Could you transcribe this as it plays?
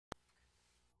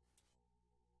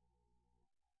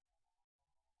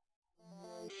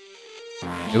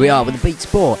Here we are with the Beat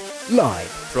Sport, live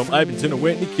from Abingdon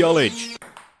Witney College.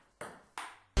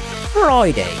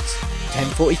 Fridays,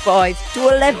 10:45 to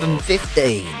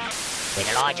 11:15.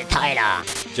 With Elijah Taylor,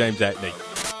 James Atney,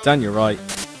 Daniel Wright,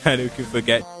 and who can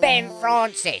forget Ben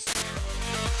Francis.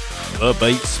 the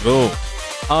Beat Sport.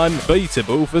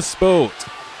 Unbeatable for sport.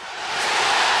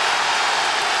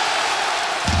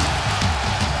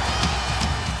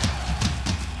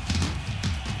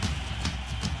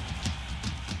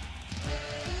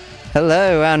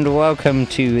 Hello and welcome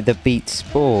to the Beat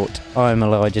Sport. I'm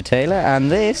Elijah Taylor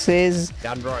and this is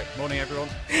Dan Wright. Morning, everyone.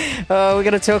 we're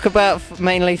going to talk about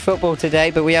mainly football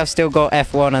today, but we have still got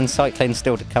F1 and cycling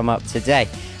still to come up today.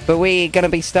 But we're going to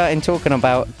be starting talking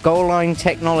about goal line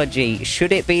technology.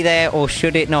 Should it be there or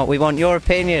should it not? We want your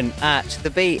opinion at the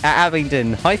Beat at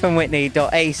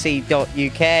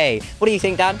abingdon-witney.ac.uk. What do you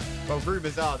think, Dan? Well,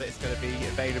 rumours are that it's going to be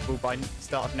available by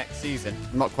start of next season.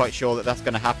 I'm not quite sure that that's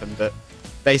going to happen, but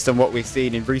based on what we've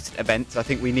seen in recent events, I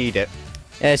think we need it.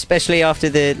 Especially after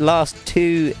the last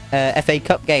two FA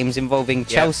Cup games involving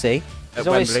Chelsea. At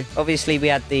Wembley. Obviously, we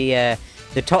had the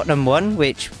Tottenham one,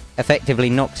 which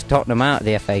effectively knocked Tottenham out of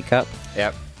the FA Cup.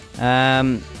 Yep.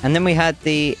 And then we had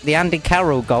the Andy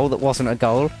Carroll goal that wasn't a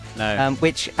goal. No.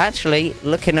 Which actually,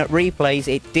 looking at replays,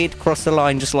 it did cross the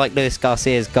line just like Luis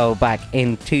Garcia's goal back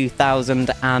in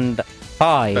 2005.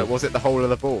 But was it the whole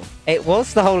of the ball? It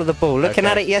was the whole of the ball. Looking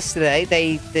Okay. at it yesterday,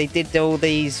 they did all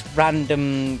these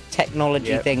random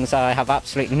technology things. I have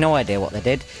absolutely no idea what they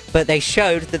did, but they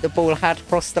showed that the ball had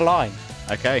crossed the line.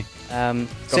 Okay. So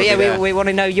yeah, we want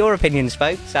to know your opinions,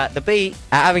 folks, at the Beat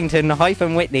at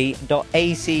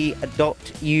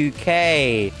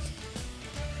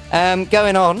abingdon-witney.ac.uk.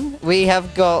 Going on, we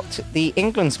have got the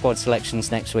England squad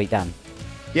selections next week, Dan.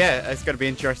 Yeah, it's going to be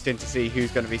interesting to see who's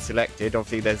going to be selected.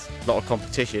 Obviously, there's a lot of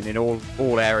competition in all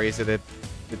areas of the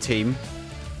team.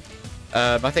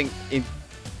 I think in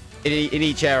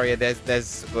each area there's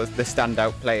the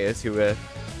standout players who are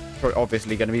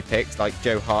obviously going to be picked, like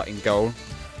Joe Hart in goal.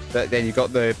 But then you've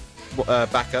got the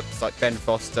backups like Ben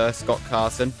Foster, Scott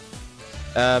Carson.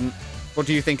 What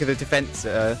do you think of the defence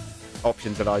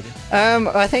options, Elijah?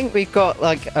 I think we've got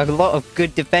like a lot of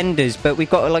good defenders, but we've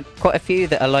got like quite a few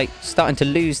that are like starting to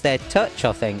lose their touch,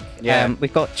 I think. Yeah.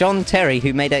 We've got John Terry,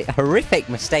 who made a horrific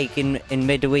mistake in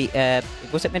midweek.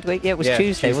 Was it midweek? Yeah, it was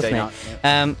Tuesday, wasn't night,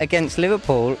 it? Against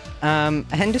Liverpool.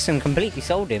 Henderson completely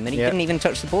sold him, and he didn't even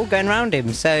touch the ball going around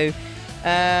him. So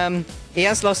he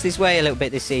has lost his way a little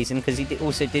bit this season, because he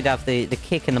also did have the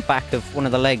kick in the back of one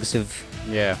of the legs of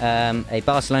a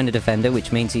Barcelona defender,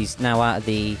 which means he's now out of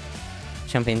the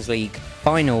Champions League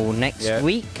final next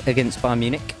week against Bayern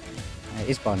Munich. It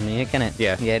is Bayern Munich, isn't it?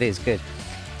 Yeah. Yeah, it is. Good.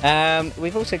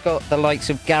 We've also got the likes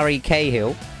of Gary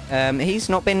Cahill. He's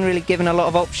not been really given a lot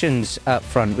of options up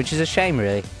front, which is a shame,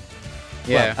 really.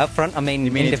 Yeah. Well, up front, I mean,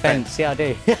 You mean in in defence. Yeah, I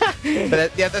do.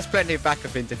 But there's plenty of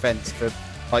backup in defence for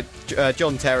like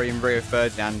John Terry and Rio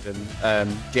Ferdinand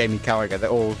and Jamie Carragher. They're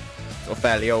all sort of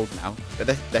fairly old now, but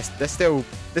they're still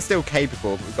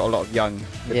capable. We've got a lot of young.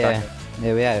 Yeah.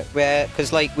 There we are.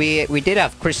 Because like we did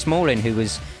have Chris Smalling, who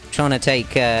was trying to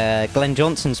take Glenn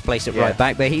Johnson's place at right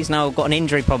back, but he's now got an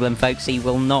injury problem, folks. He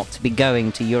will not be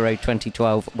going to Euro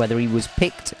 2012, whether he was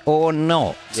picked or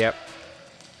not. Yep.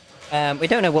 We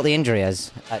don't know what the injury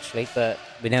is, actually, but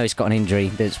we know he's got an injury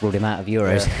that's ruled him out of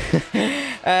Euros.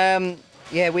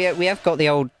 We have got the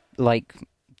old, like,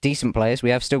 decent players.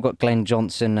 We have still got Glenn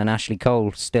Johnson and Ashley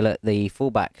Cole still at the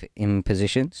fullback in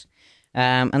positions.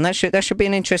 And that should be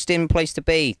an interesting place to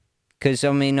be, because,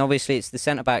 I mean, obviously it's the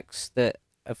centre-backs that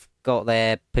have got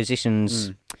their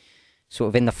positions sort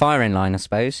of in the firing line, I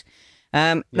suppose.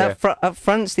 Up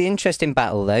front's the interesting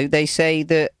battle, though. They say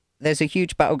that there's a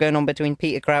huge battle going on between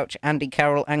Peter Crouch, Andy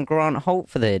Carroll and Grant Holt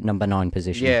for the number 9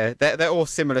 position. Yeah, they're all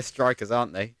similar strikers,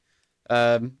 aren't they?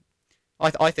 I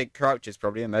think Crouch is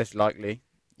probably the most likely.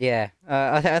 Yeah,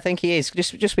 I think he is,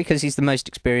 just because he's the most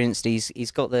experienced. He's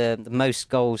got the most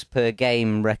goals per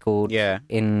game record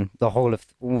in the whole of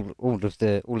all of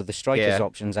the strikers'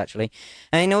 options, actually.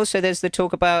 And also there's the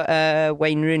talk about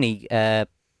Wayne Rooney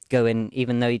going,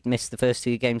 even though he'd missed the first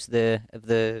 2 games of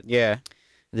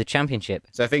the championship.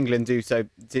 So if England do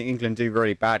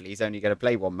really badly, he's only going to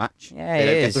play 1 match. Yeah, they it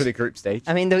don't is. get through the group stage.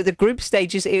 I mean, the group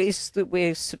stage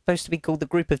we're supposed to be called the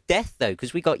group of death, though,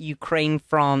 because we got Ukraine,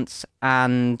 France,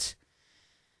 and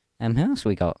who else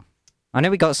we got? I know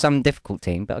we got some difficult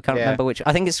team, but I can't remember which.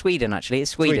 I think it's Sweden, actually.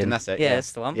 It's Sweden. That's it. Yeah,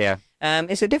 that's the one. Yeah.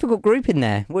 It's a difficult group in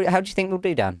there. How do you think we'll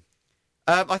do, Dan?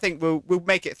 I think we'll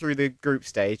make it through the group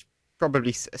stage,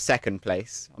 probably second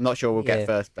place. I'm not sure we'll get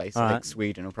first place. I think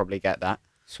Sweden will probably get that.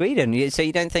 Sweden? So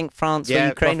you don't think France or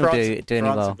Ukraine will do any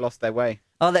well? France have lost their way.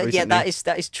 Oh, yeah, recently.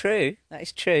 that is true. That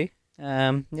is true.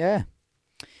 Yeah.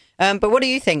 But what do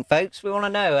you think, folks? We want to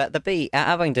know at the beat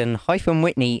at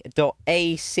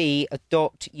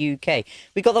abingdon-whitney.ac.uk.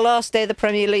 We got the last day of the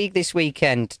Premier League this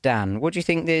weekend, Dan. What do you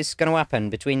think is going to happen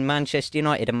between Manchester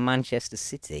United and Manchester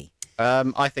City?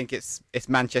 I think it's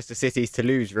Manchester City's to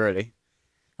lose, really.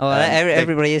 Oh,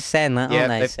 everybody is saying that, aren't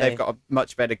they? They've got a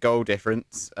much better goal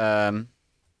difference. I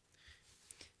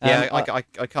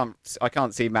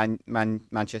can't see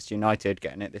Manchester United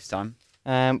getting it this time.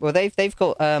 Well, they've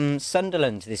got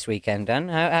Sunderland this weekend, Dan.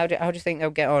 How do you think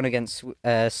they'll get on against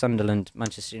Sunderland,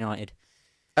 Manchester United?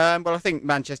 Well, I think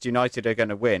Manchester United are going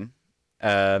to win.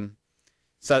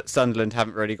 Sunderland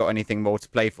haven't really got anything more to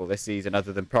play for this season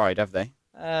other than pride, have they?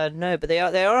 No, but they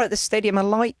are at the Stadium of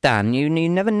Light, Dan. You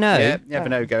never know. Yeah, you never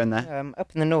know going there.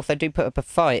 Up in the north, they do put up a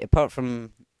fight. Apart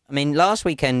from, I mean, last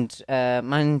weekend,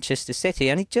 Manchester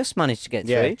City only just managed to get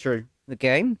through. Yeah, true. The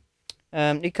game.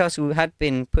 Newcastle had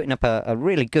been putting up a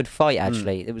really good fight,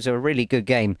 actually. It was a really good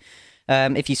game.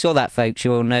 If you saw that, folks,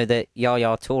 you'll know that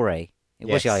Yaya Toure,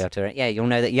 was Yaya Toure. Yeah, you'll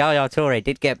know that Yaya Toure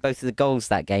did get both of the goals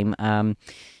that game.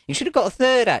 He should have got a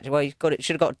third, actually. Well,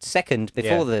 should have got second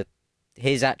before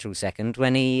his actual second,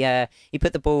 when he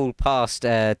put the ball past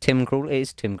Tim Krul. It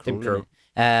is Tim Krul.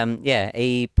 Yeah,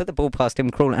 he put the ball past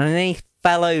Tim Krul, and then he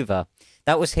fell over.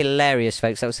 That was hilarious,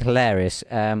 folks. That was hilarious.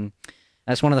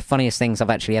 That's one of the funniest things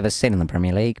I've actually ever seen in the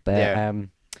Premier League. But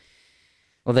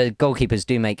well, the goalkeepers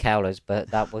do make howlers, but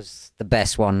that was the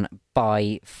best one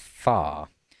by far.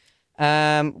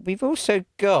 We've also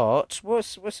got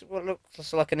what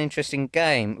looks like an interesting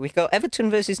game. We've got Everton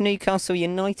versus Newcastle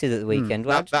United at the weekend.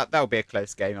 That'll be a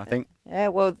close game, I think. Yeah,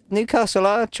 well, Newcastle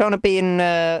are trying to be in.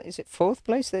 Is it fourth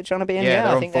place? They're trying to be in.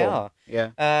 Yeah, I think they are.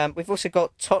 Yeah. We've also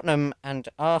got Tottenham and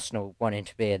Arsenal wanting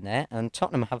to be in there, and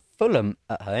Tottenham have Fulham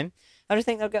at home. How do you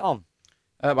think they'll get on?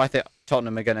 I think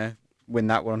Tottenham are going to win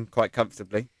that one quite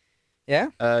comfortably. Yeah?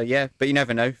 Yeah, but you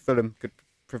never know. Fulham could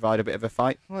provide a bit of a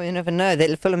fight. Well, you never know.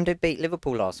 Fulham did beat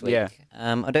Liverpool last week. Yeah.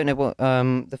 I don't know what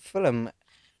the Fulham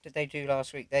did they do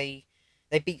last week. They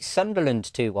beat Sunderland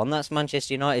 2-1. That's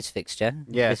Manchester United's fixture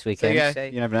this weekend. So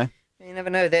you never know. You never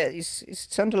know.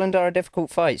 Sunderland are a difficult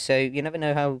fight, so you never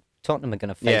know how Tottenham are going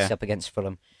to face up against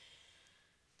Fulham.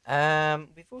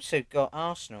 We've also got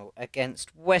Arsenal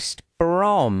against West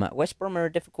Brom. West Brom are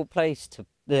a difficult place to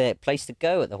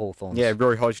go at the Hawthorns. Yeah,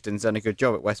 Roy Hodgson's done a good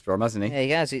job at West Brom, hasn't he? Yeah, he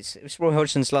has. It's Roy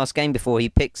Hodgson's last game before he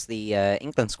picks the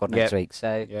England squad next week.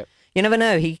 So you never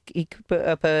know. He could put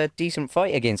up a decent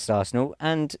fight against Arsenal,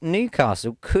 and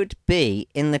Newcastle could be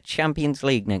in the Champions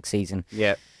League next season.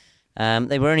 Yeah.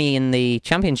 They were only in the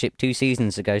Championship 2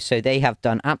 seasons ago, so they have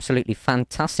done absolutely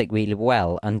fantastic, really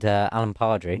well under Alan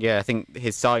Pardry. Yeah, I think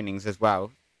his signings as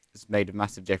well has made a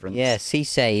massive difference. Yeah,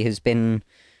 Cisse has been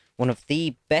one of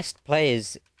the best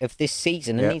players of this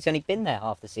season, and he's only been there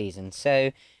half the season,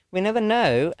 so we never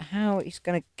know how he's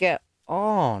going to get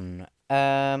on.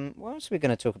 What else are we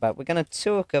going to talk about? We're going to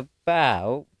talk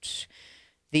about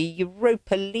the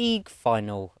Europa League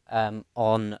final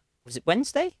on, was it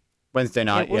Wednesday? Wednesday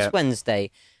night, It was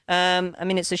Wednesday. I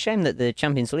mean, it's a shame that the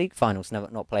Champions League final's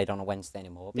not played on a Wednesday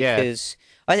anymore, because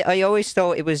I always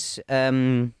thought it was a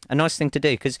nice thing to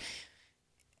do, because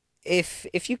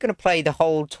if you're going to play the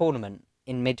whole tournament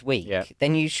in midweek,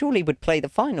 then you surely would play the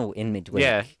final in midweek.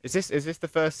 Yeah. Is this the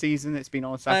first season it's been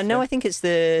on Saturday? No, I think it's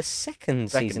the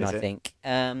second season, I think.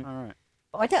 All right.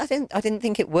 But I didn't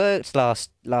think it worked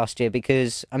last year,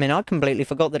 because I mean, I completely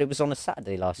forgot that it was on a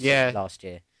Saturday last year.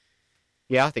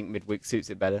 Yeah, I think midweek suits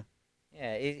it better.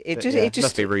 Yeah, it just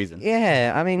must be a reason.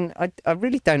 Yeah, I mean, I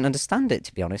really don't understand it,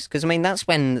 to be honest, because I mean that's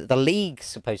when the league's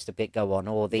supposed to go on,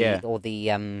 or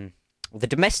the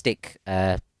domestic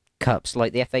cups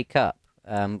like the FA Cup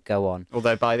go on.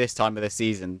 Although by this time of the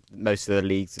season, most of the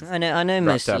leagues I know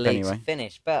most of the leagues are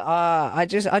finished, but I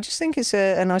just think it's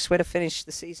a nice way to finish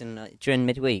the season during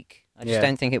midweek. I just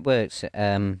don't think it works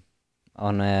on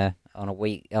a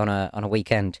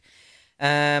weekend.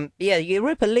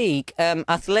 Europa League.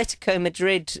 Atletico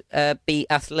Madrid beat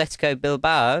Atletico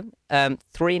Bilbao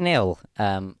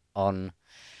 3-0 on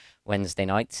Wednesday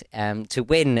night to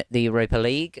win the Europa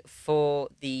League for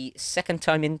the second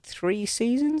time in 3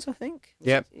 seasons, I think.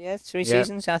 Yep. Yeah, 3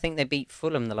 seasons. I think they beat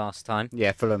Fulham the last time.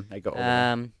 Yeah, Fulham. They got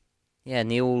all in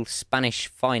the all-Spanish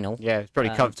final. Yeah, it's a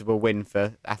pretty comfortable win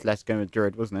for Atletico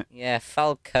Madrid, wasn't it? Yeah,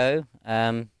 Falco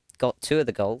got 2 of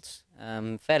the goals.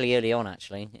 Fairly early on,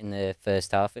 actually, in the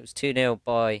first half. It was 2-0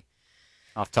 by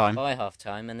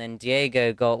half-time, and then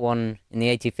Diego got one in the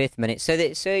 85th minute. So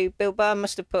Bilbao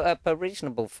must have put up a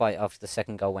reasonable fight after the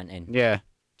second goal went in. Yeah,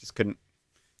 just couldn't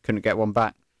get one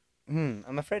back.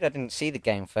 I'm afraid I didn't see the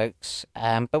game, folks.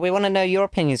 But we want to know your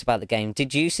opinions about the game.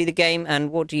 Did you see the game,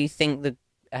 and what do you think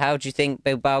how do you think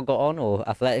Bilbao got on, or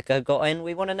Atletico got in?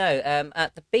 We want to know.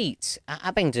 At the Beat at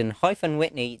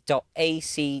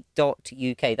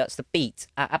Abingdon-Witney.ac.uk. That's the Beat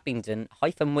at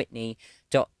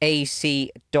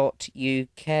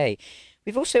Abingdon-Witney.ac.uk.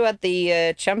 We've also had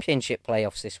the Championship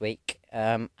playoffs this week,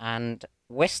 and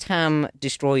West Ham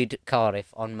destroyed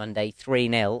Cardiff on Monday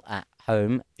 3-0 at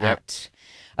home at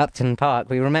Upton Park.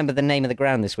 We remember the name of the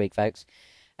ground this week, folks.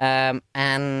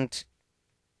 And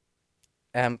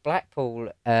Blackpool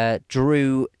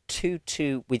drew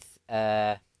 2-2 with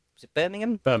was it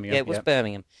Birmingham? Birmingham. Yeah, it was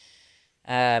Birmingham.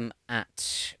 Was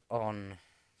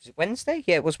it Wednesday?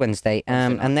 Yeah, it was Wednesday.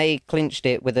 And they clinched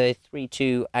it with a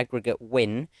 3-2 aggregate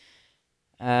win.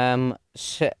 And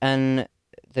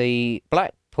the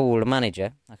Blackpool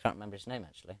manager, I can't remember his name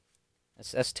actually.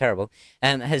 That's terrible.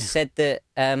 Has said that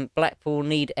Blackpool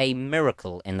need a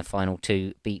miracle in the final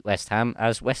to beat West Ham,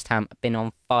 as West Ham have been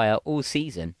on fire all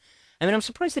season. I mean, I'm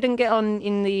surprised they didn't get on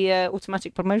in the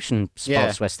automatic promotion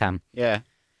spots, West Ham. Yeah.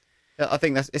 I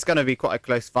think it's going to be quite a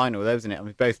close final, though, isn't it? I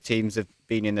mean, both teams have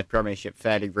been in the Premiership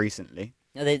fairly recently.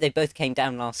 No, they both came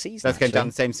down last season. Both came down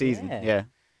the same season, yeah.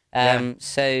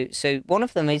 So one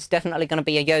of them is definitely going to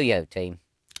be a yo-yo team.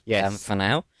 Yes. For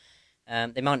now.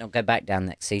 They might not go back down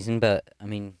next season, but, I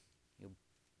mean, you'll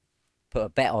put a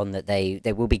bet on that they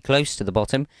will be close to the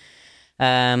bottom.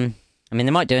 I mean,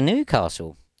 they might do a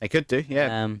Newcastle. They could do,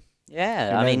 yeah.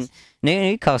 I mean,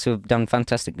 Newcastle have done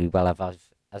fantastically well,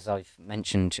 as I've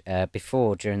mentioned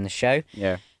before during the show.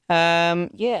 Yeah.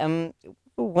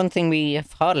 One thing we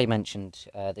have hardly mentioned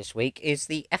this week is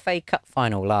the FA Cup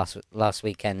final last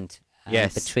weekend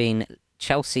between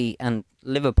Chelsea and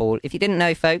Liverpool. If you didn't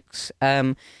know, folks,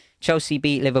 Chelsea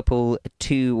beat Liverpool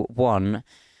 2-1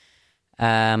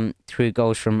 through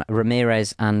goals from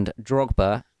Ramirez and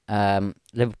Drogba.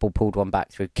 Liverpool pulled one back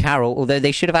through Carroll, although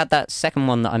they should have had that second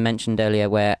one that I mentioned earlier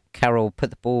where Carroll put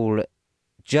the ball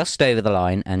just over the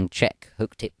line and Cech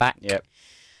hooked it back. Yep.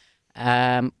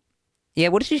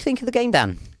 What did you think of the game,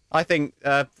 Dan? I think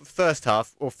first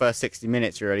half, or first 60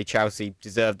 minutes really, Chelsea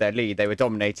deserved their lead. They were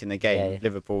dominating the game. Yeah.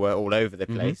 Liverpool were all over the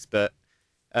place, but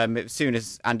as soon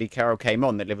as Andy Carroll came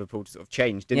on, that Liverpool sort of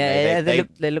changed, didn't they?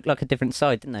 They looked like a different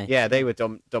side, didn't they? Yeah, they were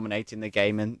dominating the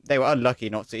game, and they were unlucky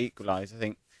not to equalise. I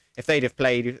think if they'd have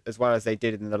played as well as they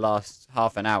did in the last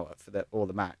half an hour for all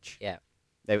the match,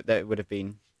 they would have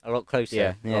been a lot closer.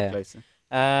 Yeah, a lot closer.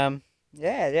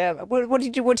 What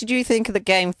did you think of the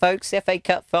game, folks? The FA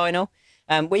Cup final.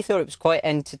 We thought it was quite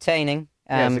entertaining.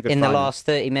 In the last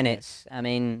 30 minutes. I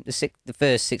mean, the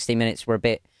first 60 minutes were a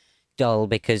bit dull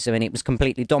because it was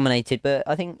completely dominated. But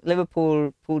I think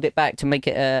Liverpool pulled it back to make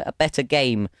it a better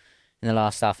game in the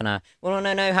last half an hour. We want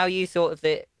to know how you thought of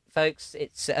it, folks.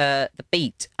 It's the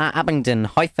Beat at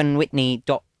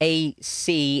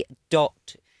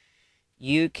Abingdon-Witney.ac.uk.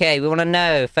 We want to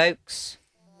know, folks.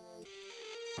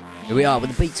 Here we are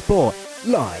with the Beat Sport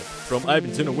live From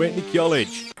Abingdon Witney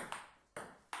College.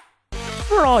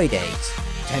 Fridays,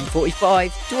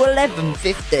 10:45 to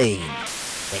 11:15.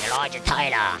 With Elijah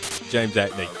Taylor, James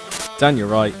Ackley, Daniel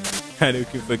Wright, and who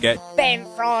can forget Ben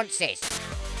Francis.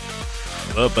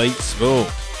 the Beat Sport.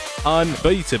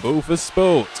 Unbeatable for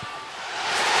sport.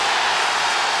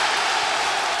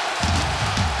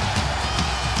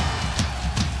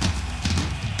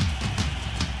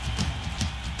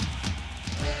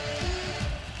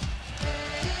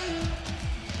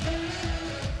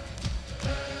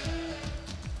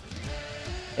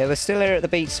 Yeah, we're still here at the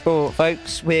Beat Sport,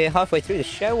 folks. We're halfway through the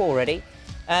show already.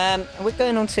 And we're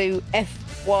going on to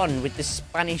F1 with the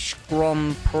Spanish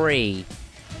Grand Prix.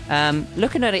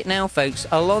 Looking at it now, folks,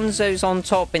 Alonso's on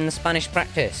top in the Spanish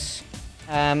practice.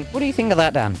 What do you think of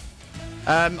that, Dan?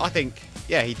 I think,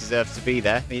 he deserves to be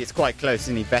there. I mean, it's quite close,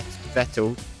 isn't he?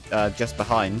 Vettel just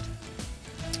behind.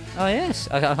 Oh, yes,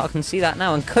 I can see that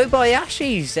now. And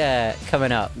Kobayashi's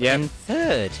coming up in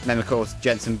third. And then, of course,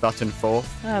 Jenson Button fourth.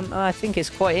 I think it's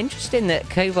quite interesting that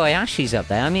Kobayashi's up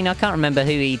there. I mean, I can't remember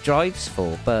who he drives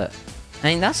for, but I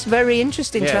mean that's very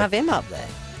interesting to have him up there.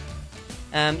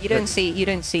 You don't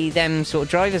see them sort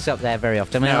of drivers up there very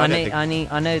often. I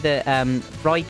know that Wright